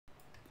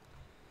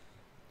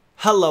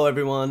Hello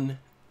everyone,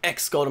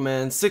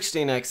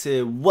 XGolderman16X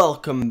here.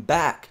 Welcome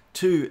back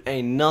to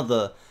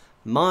another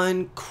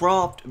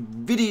Minecraft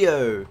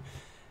video.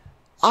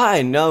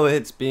 I know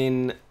it's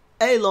been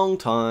a long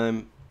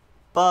time,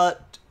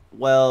 but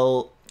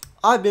well,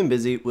 I've been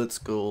busy with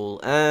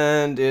school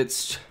and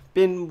it's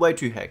been way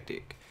too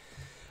hectic.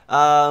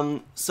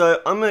 So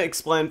I'm going to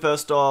explain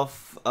first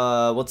off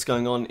what's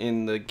going on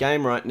in the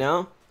game right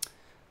now.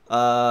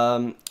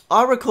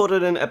 I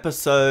recorded an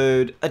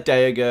episode a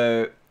day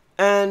ago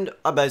and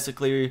I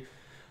basically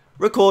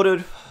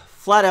recorded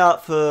flat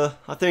out for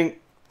I think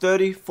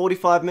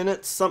 30-45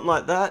 minutes, something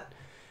like that.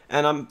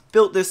 And I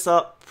built this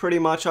up pretty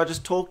much. I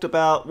just talked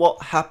about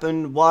what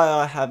happened, why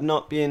I have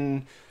not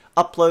been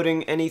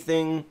uploading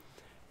anything.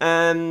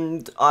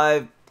 And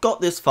I got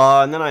this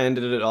far and then I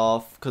ended it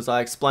off because I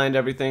explained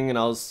everything and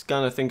I was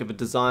going to think of a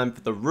design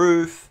for the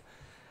roof.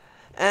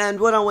 And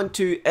when I went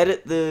to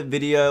edit the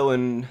video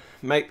and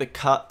make the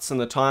cuts and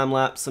the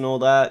time-lapse and all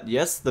that,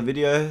 yes, the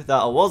video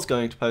that I was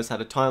going to post had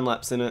a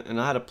time-lapse in it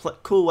and I had a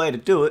cool way to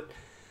do it,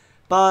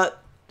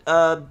 but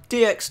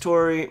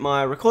Dxtory,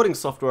 my recording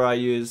software I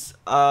use,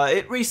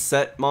 it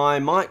reset my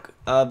mic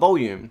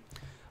volume.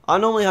 I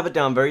normally have it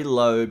down very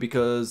low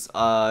because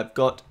I've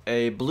got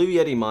a Blue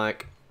Yeti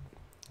mic,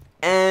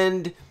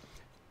 and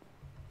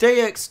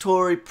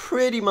Dxtory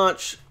pretty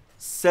much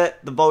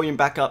set the volume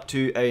back up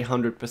to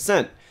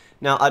 100%.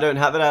 Now, I don't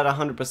have it at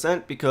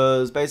 100%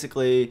 because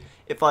basically,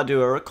 if I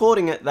do a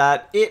recording at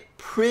that, it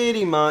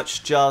pretty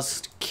much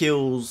just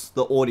kills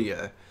the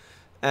audio.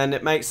 And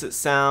it makes it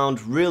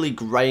sound really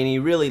grainy,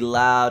 really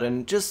loud,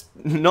 and just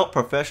not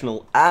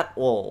professional at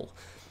all.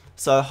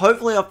 So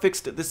hopefully I've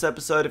fixed it this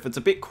episode. If it's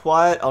a bit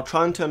quiet, I'll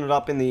try and turn it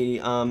up in the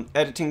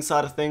editing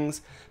side of things.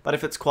 But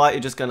if it's quiet,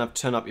 you're just going to have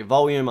to turn up your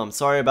volume. I'm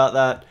sorry about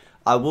that.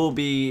 I will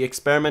be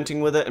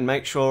experimenting with it and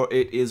make sure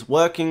it is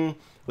working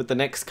with the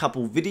next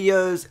couple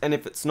videos, and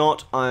if it's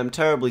not, I am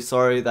terribly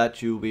sorry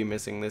that you'll be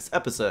missing this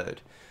episode.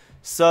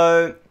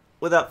 So,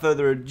 without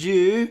further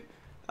ado,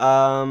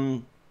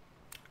 another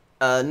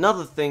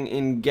thing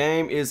in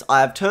game is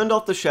I have turned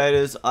off the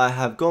shaders, I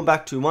have gone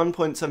back to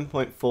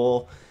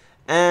 1.7.4,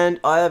 and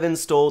I have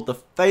installed the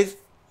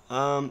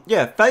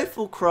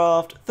Faithful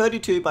Craft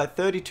 32 by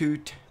 32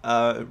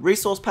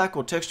 resource pack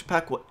or texture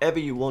pack, whatever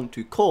you want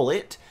to call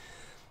it,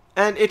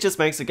 and it just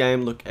makes the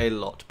game look a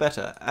lot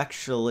better,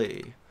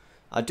 actually.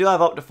 I do have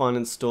Optifine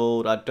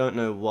installed. I don't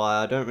know why.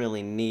 I don't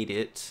really need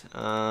it.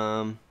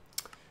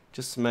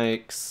 Just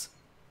makes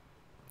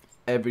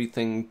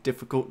everything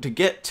difficult to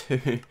get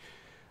to.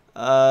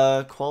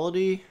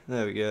 Quality.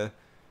 There we go.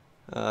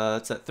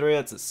 It's at 3.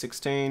 It's at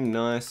 16.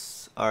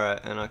 Nice.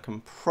 Alright, and I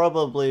can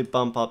probably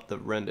bump up the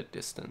render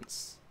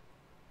distance.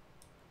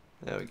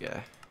 There we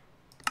go.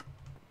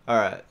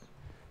 Alright.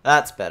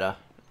 That's better.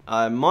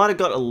 I might have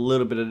got a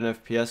little bit of an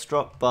FPS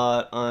drop,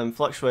 but I'm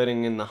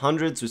fluctuating in the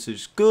hundreds, which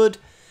is good.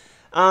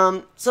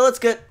 So let's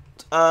get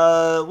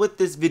with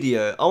this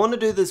video. I want to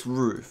do this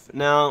roof.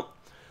 Now,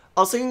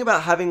 I was thinking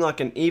about having like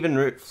an even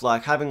roof,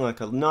 like having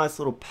like a nice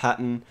little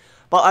pattern,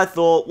 but I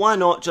thought, why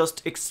not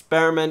just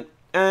experiment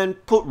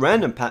and put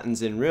random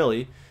patterns in,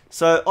 really.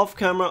 So off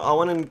camera, I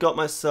went and got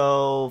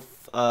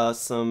myself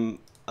some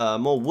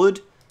more wood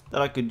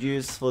that I could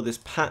use for this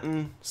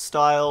pattern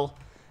style,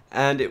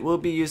 and it will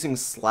be using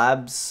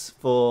slabs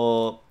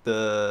for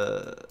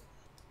the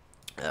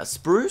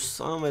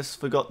spruce. I almost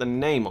forgot the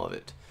name of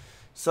it.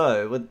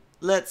 So,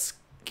 let's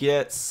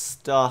get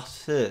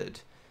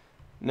started.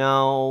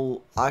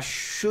 Now, I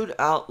should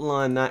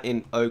outline that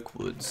in oak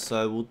wood,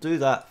 so we'll do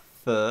that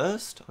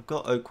first. I've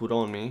got oak wood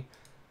on me.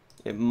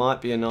 It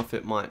might be enough,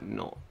 it might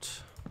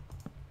not.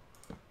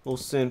 We'll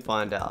soon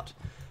find out.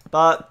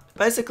 But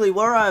basically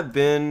where I've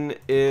been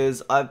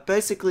is I've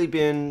basically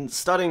been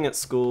studying at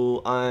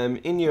school. I'm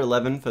in year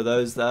 11 for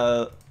those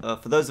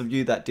of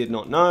you that did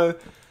not know.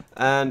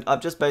 And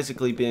I've just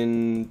basically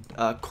been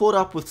caught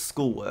up with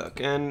schoolwork,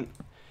 and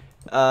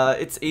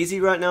it's easy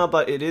right now,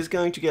 but it is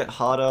going to get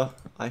harder.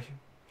 I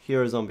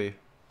hear a zombie.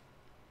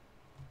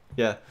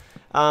 Yeah,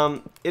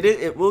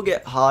 it will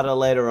get harder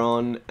later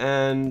on,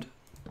 and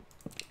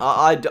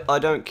I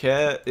don't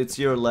care. It's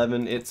year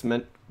 11. It's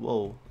meant.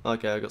 Whoa.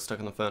 Okay, I got stuck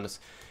in the furnace.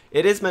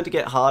 It is meant to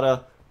get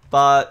harder,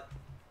 but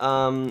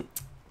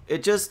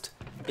it just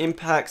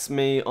impacts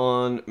me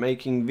on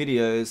making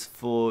videos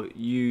for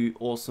you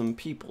awesome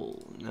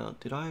people. Now,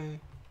 did I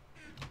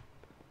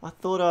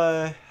thought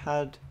I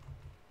had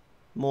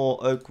more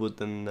oak wood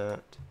than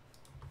that.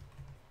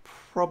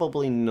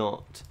 Probably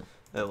not.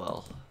 Oh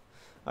well.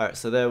 Alright,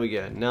 so there we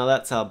go. Now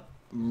that's our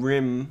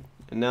rim,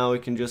 and now we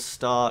can just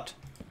start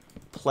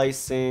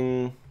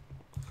placing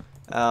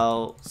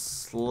our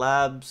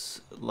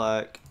slabs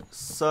like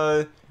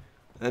so,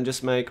 and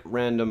just make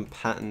random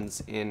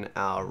patterns in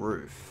our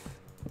roof.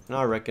 And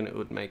I reckon it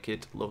would make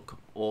it look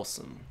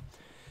awesome.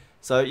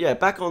 So yeah,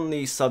 back on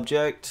the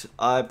subject,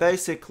 I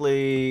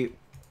basically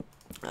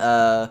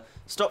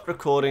stopped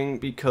recording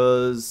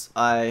because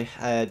I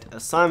had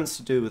assignments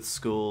to do with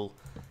school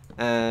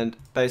and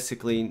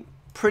basically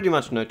pretty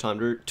much no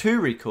time to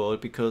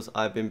record because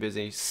I've been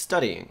busy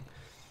studying.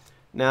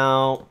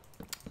 Now,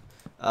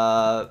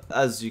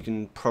 as you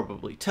can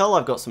probably tell,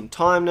 I've got some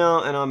time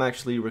now, and I'm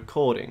actually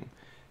recording.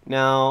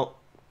 Now,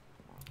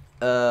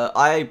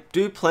 I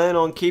do plan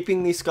on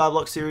keeping the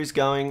Skyblock series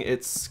going.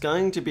 It's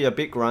going to be a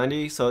bit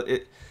grindy, so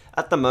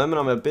at the moment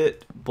I'm a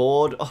bit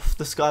bored of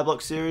the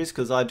Skyblock series,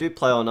 because I do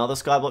play on other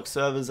Skyblock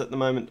servers at the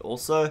moment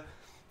also,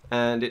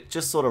 and it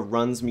just sort of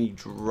runs me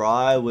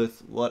dry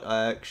with what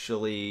I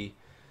actually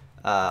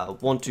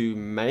want to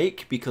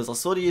make, because I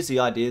sort of use the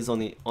ideas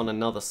on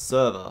another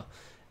server,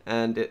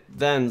 and it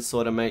then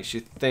sort of makes you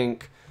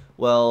think,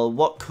 well,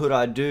 what could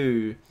I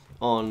do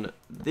on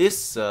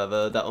this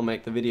server that will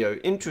make the video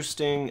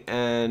interesting,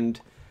 and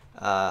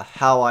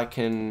how I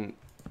can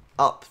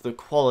up the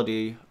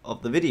quality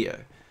of the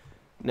video.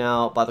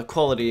 Now, by the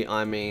quality,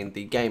 I mean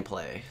the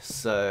gameplay,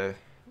 so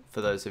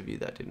for those of you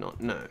that did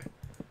not know.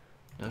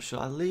 Now, should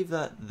I leave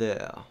that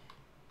there?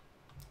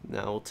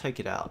 No, we'll take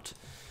it out.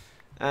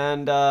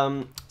 And,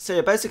 so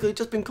yeah, basically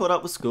just been caught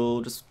up with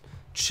school, just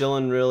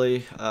chilling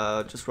really,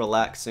 just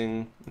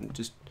relaxing, and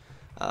just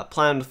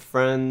playing with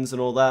friends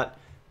and all that.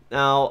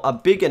 Now, a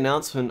big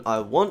announcement I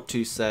want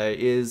to say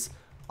is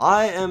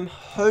I am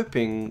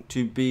hoping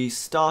to be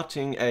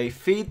starting a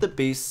Feed the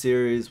Beast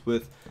series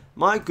with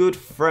my good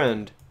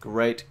friend,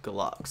 Great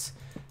Glux.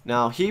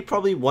 Now, he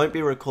probably won't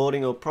be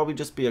recording, it'll probably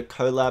just be a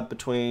collab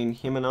between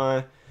him and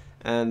I,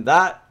 and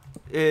that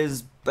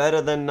is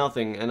better than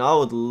nothing, and I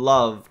would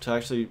love to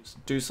actually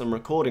do some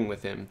recording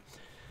with him.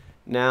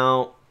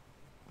 Now,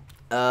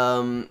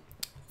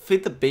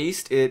 Feed the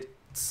Beast,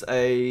 it's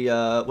a,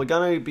 we're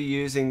going to be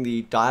using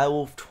the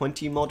Direwolf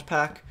 20 mod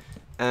pack,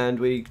 and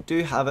we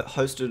do have it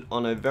hosted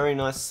on a very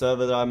nice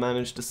server that I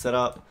managed to set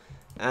up,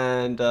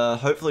 and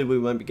hopefully we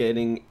won't be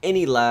getting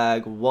any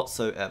lag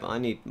whatsoever. I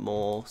need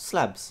more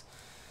slabs.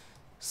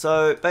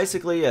 So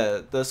basically, yeah,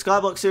 the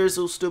Skyblock series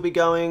will still be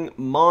going.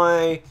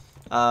 My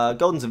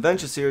Golden's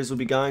Adventure series will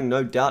be going,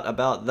 no doubt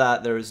about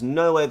that. There is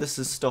no way this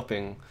is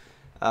stopping.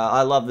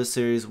 I love this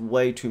series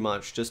way too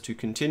much just to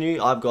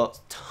continue. I've got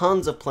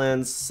tons of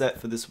plans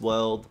set for this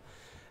world,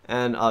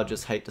 and I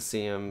just hate to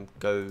see them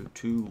go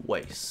to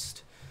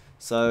waste.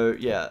 So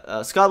yeah,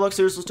 Skyblock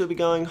series will still be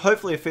going.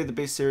 Hopefully a Feed the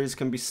Beast series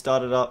can be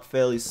started up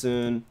fairly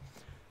soon.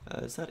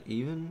 Is that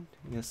even?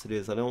 Yes it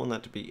is. I don't want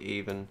that to be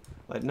even.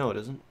 Wait, no it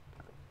isn't.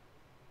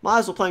 My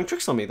eyes were playing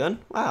tricks on me then.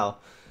 Wow.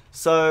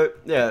 So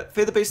yeah,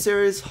 Feed the Beast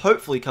series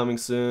hopefully coming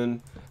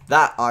soon.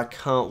 That I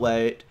can't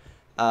wait.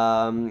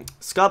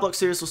 Skyblock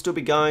series will still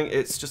be going.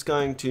 It's just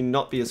going to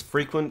not be as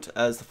frequent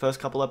as the first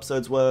couple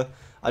episodes were.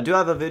 I do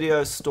have a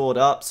video stored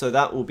up, so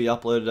that will be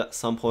uploaded at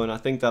some point. I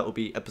think that will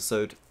be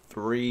episode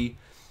 3.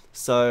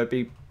 So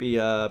be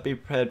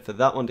prepared for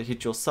that one to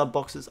hit your sub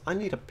boxes. I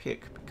need a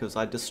pick because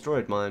I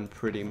destroyed mine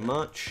pretty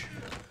much.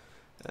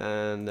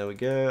 And there we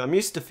go. I'm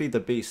used to Feed the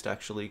Beast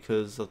actually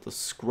because of the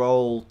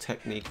scroll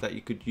technique that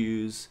you could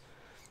use.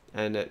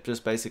 And it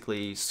just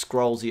basically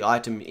scrolls the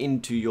item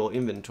into your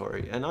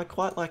inventory. And I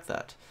quite like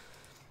that.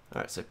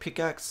 Alright, so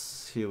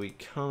pickaxe. Here we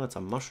come. It's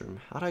a mushroom.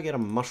 How do I get a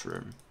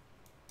mushroom?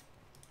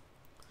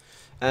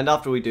 And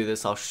after we do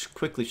this, I'll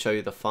quickly show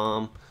you the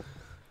farm.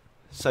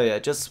 So yeah,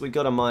 we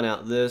got to mine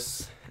out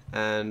this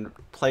and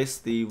place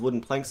the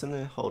wooden planks in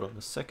there. Hold on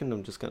a second,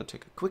 I'm just going to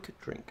take a quick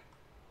drink.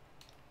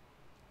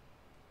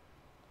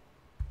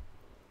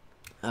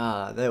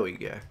 Ah, there we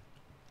go.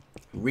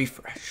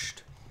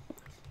 Refreshed.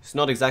 It's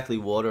not exactly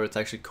water, it's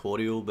actually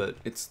cordial, but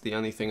it's the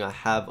only thing I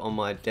have on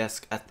my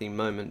desk at the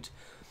moment.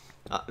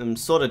 I'm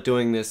sort of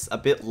doing this a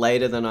bit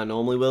later than I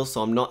normally will,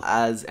 so I'm not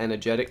as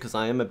energetic because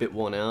I am a bit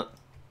worn out.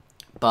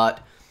 But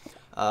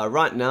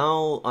right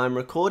now, I'm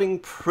recording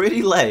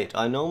pretty late.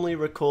 I normally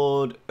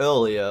record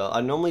earlier. I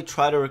normally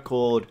try to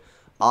record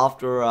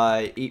after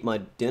I eat my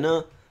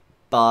dinner,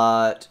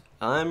 but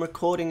I'm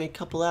recording a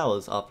couple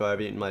hours after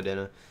I've eaten my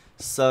dinner.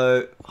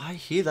 So, I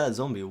hear that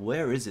zombie.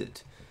 Where is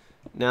it?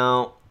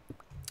 Now,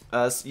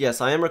 yes,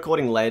 I am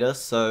recording later,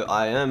 so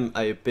I am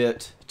a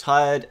bit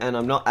tired, and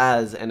I'm not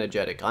as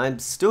energetic.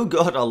 I've still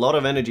got a lot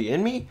of energy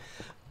in me,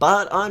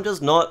 but I'm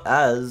just not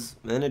as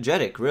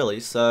energetic, really,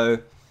 so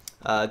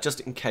just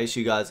in case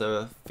you guys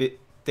are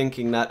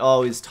thinking that,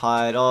 oh, he's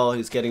tired, oh,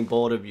 he's getting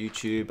bored of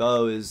YouTube,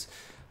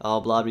 oh,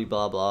 blah, blah,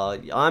 blah, blah.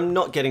 I'm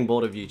not getting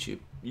bored of YouTube.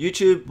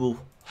 YouTube will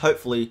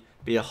hopefully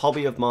be a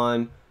hobby of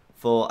mine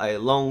for a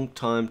long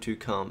time to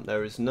come.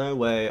 There is no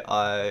way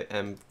I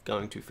am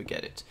going to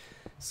forget it.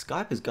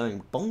 Skype is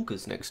going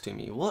bonkers next to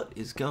me. What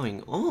is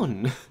going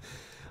on?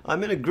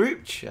 I'm in a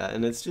group chat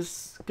and it's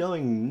just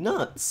going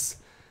nuts.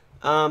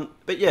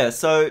 But yeah,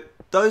 so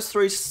those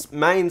 3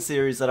 main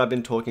series that I've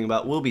been talking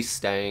about will be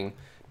staying.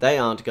 They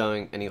aren't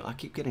going anywhere. I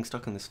keep getting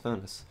stuck on this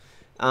furnace.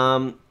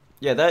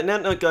 Yeah, they're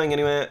not going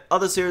anywhere.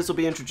 Other series will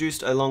be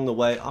introduced along the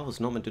way. I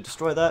was not meant to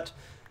destroy that.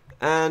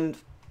 And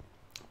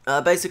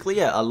basically,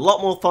 yeah, a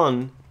lot more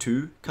fun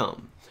to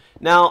come.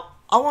 Now,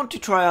 I want to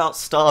try out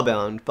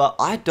Starbound, but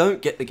I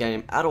don't get the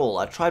game at all.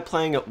 I tried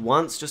playing it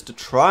once just to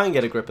try and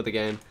get a grip of the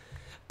game,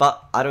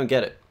 but I don't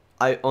get it.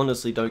 I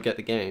honestly don't get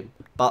the game.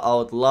 But I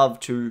would love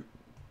to...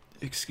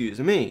 Excuse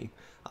me.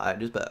 I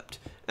just burped.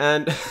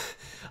 And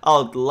I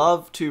would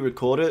love to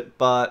record it,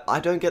 but I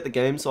don't get the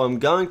game, so I'm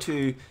going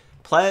to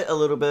play it a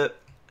little bit,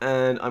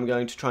 and I'm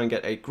going to try and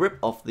get a grip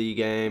off the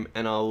game,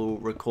 and I will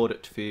record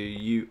it for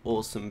you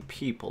awesome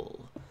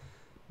people.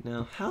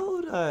 Now, how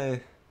would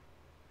I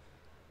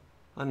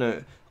don't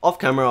know. Off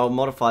camera, I'll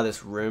modify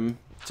this room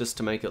just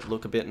to make it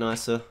look a bit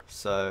nicer.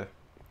 So,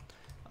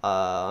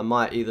 I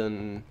might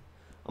even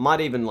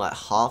like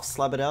half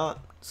slab it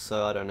out.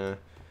 So I don't know.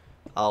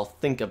 I'll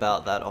think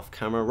about that off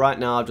camera. Right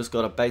now, I've just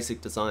got a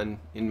basic design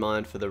in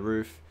mind for the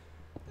roof,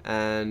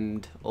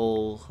 and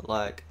all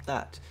like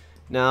that.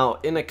 Now,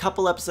 in a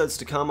couple episodes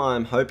to come,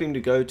 I'm hoping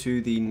to go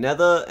to the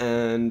Nether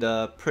and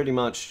pretty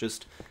much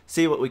just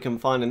see what we can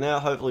find in there.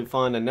 Hopefully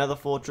find a Nether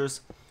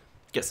fortress,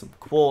 get some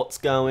quartz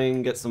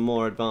going, get some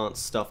more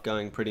advanced stuff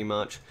going pretty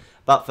much.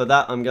 But for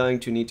that, I'm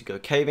going to need to go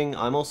caving.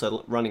 I'm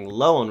also running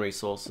low on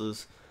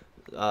resources,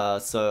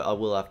 so I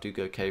will have to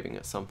go caving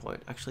at some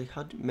point. Actually,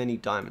 how many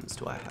diamonds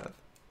do I have?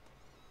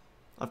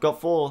 I've got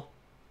four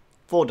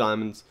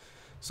diamonds,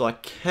 so I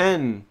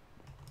can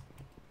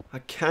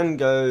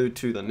go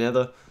to the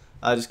Nether.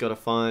 I just gotta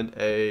find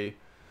a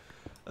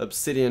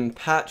obsidian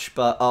patch,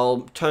 but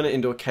I'll turn it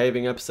into a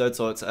caving episode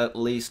so it's at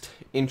least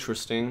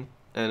interesting,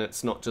 and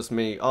it's not just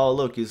me, oh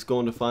look, he's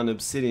going to find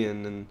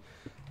obsidian and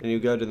you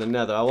go to the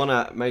Nether. I want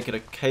to make it a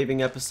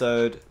caving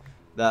episode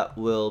that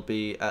will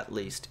be at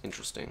least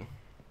interesting.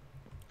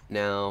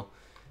 Now,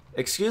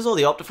 excuse all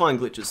the Optifine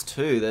glitches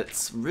too,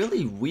 that's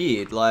really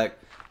weird. Like,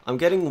 I'm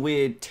getting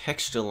weird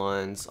texture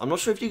lines. I'm not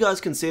sure if you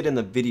guys can see it in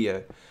the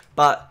video,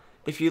 but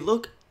if you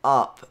look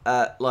up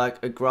at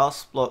like a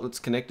grass block that's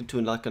connected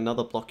to like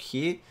another block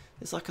here,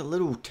 there's like a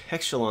little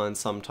texture line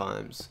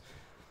sometimes.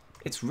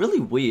 It's really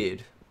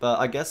weird, but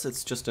I guess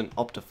it's just an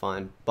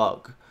Optifine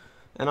bug,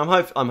 and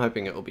I'm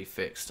hoping it will be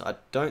fixed. I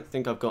don't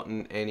think I've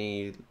gotten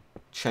any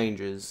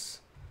change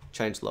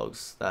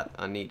logs that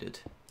are needed.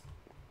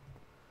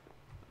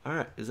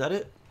 Alright, is that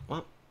it?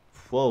 What?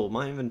 Whoa,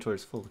 my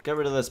inventory's full. Get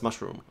rid of this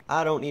mushroom.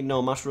 I don't need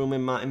no mushroom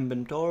in my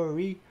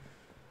inventory.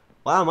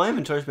 Wow, my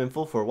inventory's been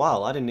full for a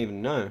while. I didn't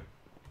even know.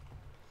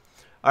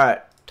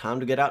 Alright, time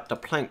to get out the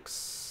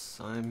planks.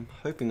 I'm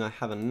hoping I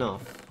have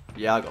enough.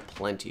 Yeah, I got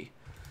plenty.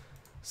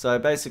 So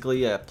basically,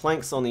 yeah,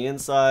 planks on the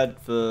inside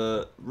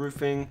for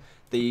roofing.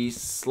 The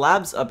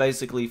slabs are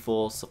basically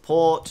for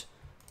support.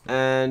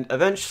 And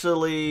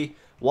eventually,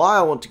 why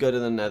I want to go to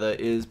the Nether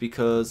is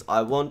because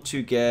I want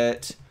to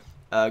get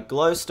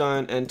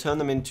glowstone and turn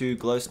them into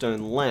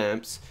glowstone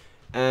lamps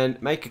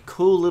and make a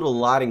cool little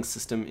lighting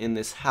system in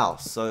this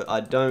house. So I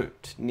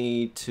don't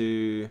need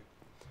to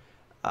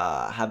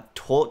have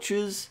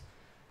torches.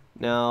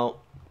 Now,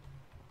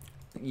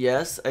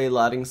 yes, a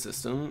lighting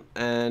system,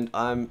 and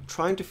I'm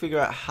trying to figure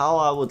out how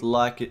I would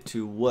like it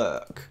to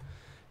work,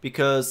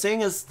 because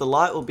seeing as the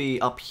light will be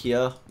up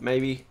here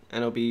maybe,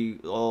 and it'll be,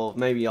 or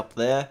maybe up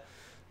there,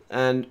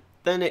 and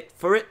then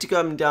for it to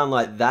come down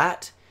like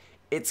that,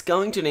 it's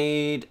going to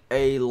need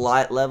a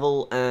light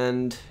level,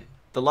 and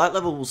the light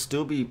level will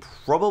still be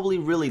probably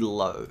really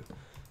low.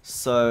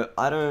 So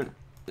I don't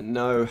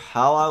know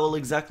how I will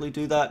exactly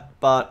do that,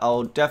 but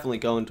I'll definitely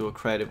go into a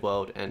creative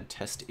world and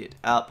test it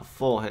out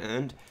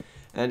beforehand.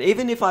 And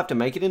even if I have to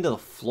make it into the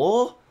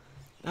floor,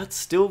 that's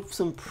still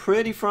some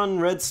pretty fun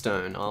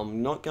redstone.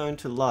 I'm not going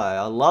to lie.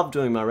 I love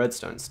doing my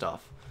redstone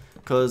stuff,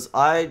 because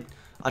I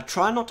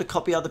try not to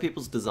copy other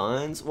people's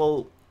designs.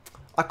 Well,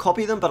 I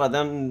copy them, but I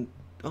then,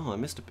 oh, I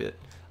missed a bit.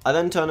 I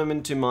then turn them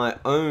into my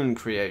own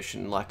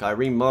creation. Like, I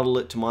remodel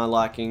it to my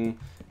liking,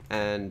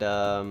 and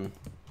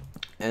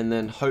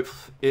then hope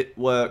it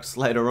works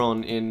later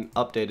on in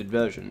updated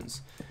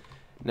versions.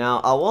 Now,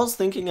 I was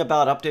thinking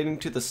about updating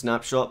to the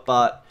snapshot,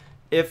 but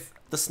if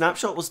the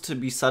snapshot was to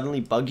be suddenly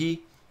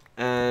buggy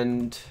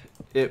and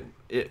it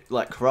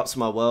like corrupts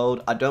my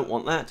world, I don't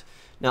want that.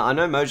 Now, I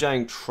know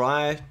Mojang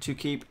try to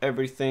keep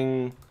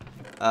everything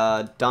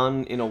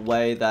done in a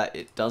way that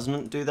it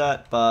doesn't do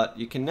that, but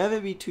you can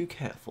never be too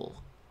careful.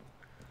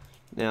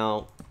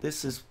 Now,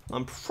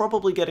 I'm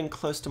probably getting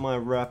close to my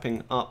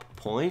wrapping up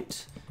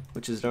point,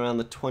 which is around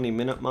the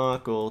 20-minute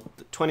mark, or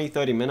the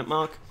 20-30 minute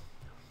mark.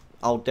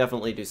 I'll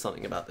definitely do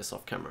something about this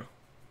off camera.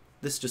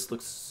 This just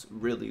looks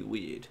really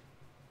weird.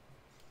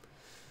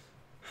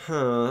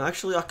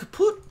 Actually, I could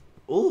put...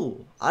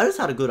 Oh, I just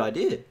had a good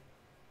idea.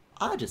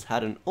 I just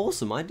had an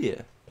awesome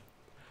idea.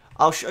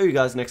 I'll show you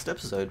guys next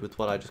episode with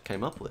what I just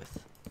came up with.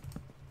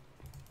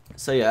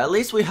 So yeah, at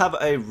least we have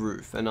a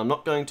roof, and I'm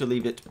not going to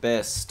leave it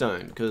bare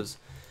stone, because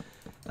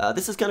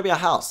this is going to be a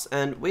house,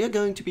 and we are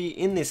going to be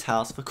in this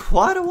house for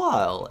quite a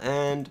while,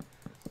 and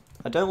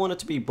I don't want it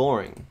to be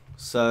boring.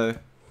 So,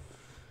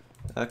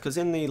 because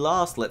in the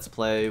last Let's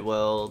Play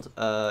world,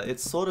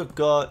 it's sort of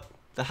got...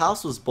 The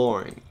house was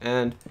boring,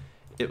 and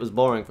it was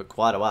boring for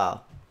quite a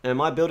while. And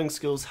my building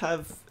skills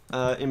have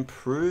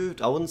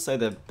improved. I wouldn't say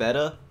they're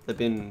better.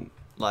 They're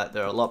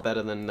a lot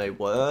better than they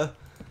were.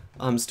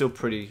 I'm still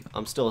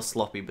a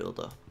sloppy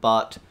builder.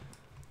 But,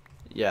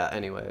 yeah,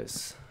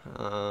 anyways.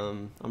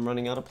 I'm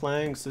running out of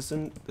planks. This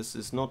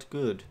is not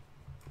good.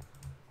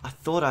 I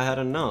thought I had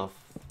enough.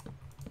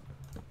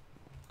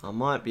 I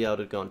might be able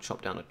to go and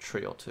chop down a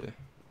tree or two.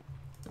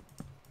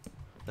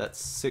 That's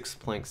 6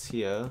 planks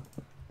here.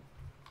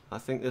 I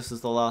think this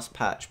is the last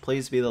patch.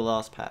 Please be the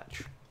last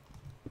patch.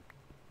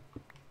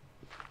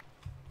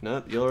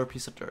 Nope, you're a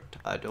piece of dirt.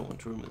 I don't want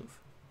to remove.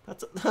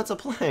 That's a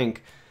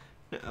plank.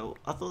 No,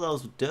 I thought that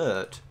was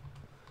dirt.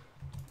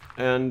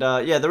 And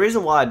yeah, the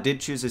reason why I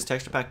did choose this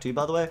texture pack too,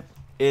 by the way,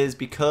 is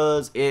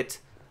because it's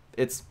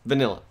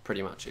vanilla,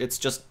 pretty much. It's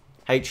just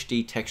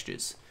HD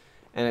textures.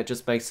 And it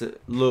just makes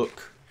it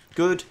look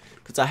good.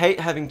 Because I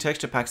hate having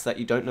texture packs that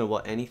you don't know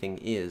what anything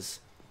is.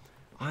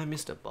 I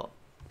missed a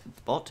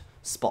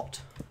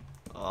spot.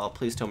 Oh,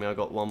 please tell me I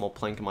got one more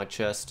plank in my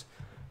chest.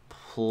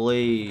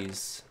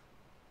 Please.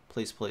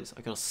 Please, please.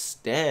 I got a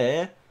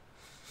stair.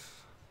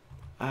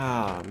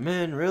 Ah,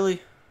 man,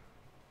 really?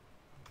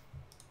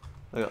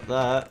 I got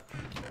that.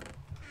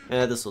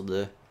 Yeah, this will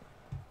do.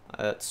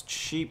 It's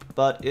cheap,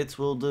 but it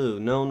will do.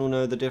 No one will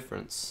know the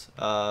difference.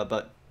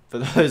 But for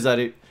those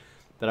that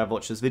have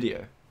watched this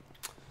video.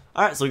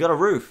 Alright, so we got a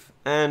roof.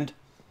 And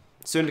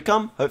soon to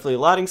come, hopefully a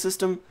lighting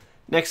system.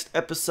 Next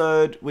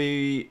episode,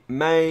 we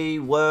may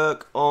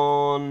work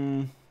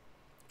on...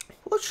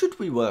 What should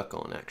we work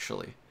on,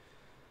 actually?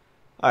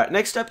 Alright,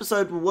 next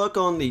episode, we'll work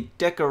on the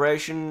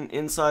decoration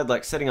inside,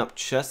 like setting up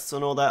chests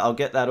and all that. I'll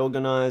get that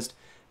organized.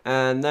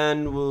 And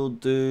then we'll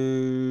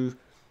do...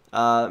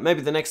 maybe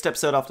the next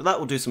episode after that,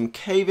 we'll do some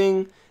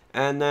caving.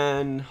 And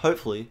then,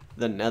 hopefully,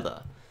 the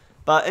nether.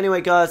 But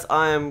anyway, guys,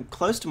 I am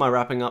close to my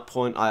wrapping up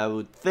point, I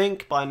would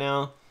think, by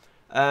now.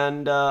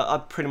 And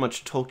I've pretty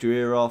much talked your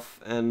ear off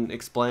and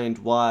explained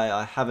why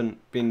I haven't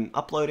been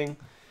uploading.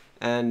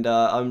 And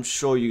I'm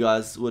sure you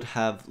guys would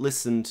have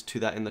listened to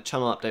that in the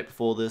channel update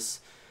before this.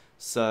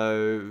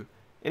 So,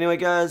 anyway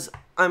guys,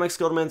 I'm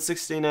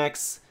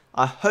XGoldenman16X.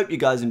 I hope you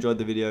guys enjoyed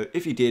the video.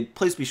 If you did,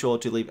 please be sure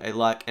to leave a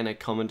like and a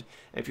comment.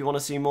 If you want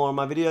to see more of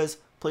my videos,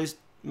 please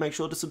make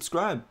sure to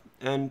subscribe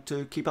and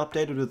to keep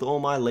updated with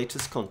all my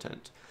latest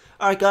content.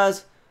 Alright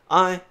guys,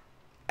 I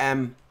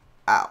am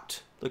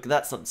out. Look at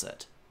that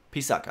sunset.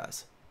 Peace out,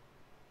 guys.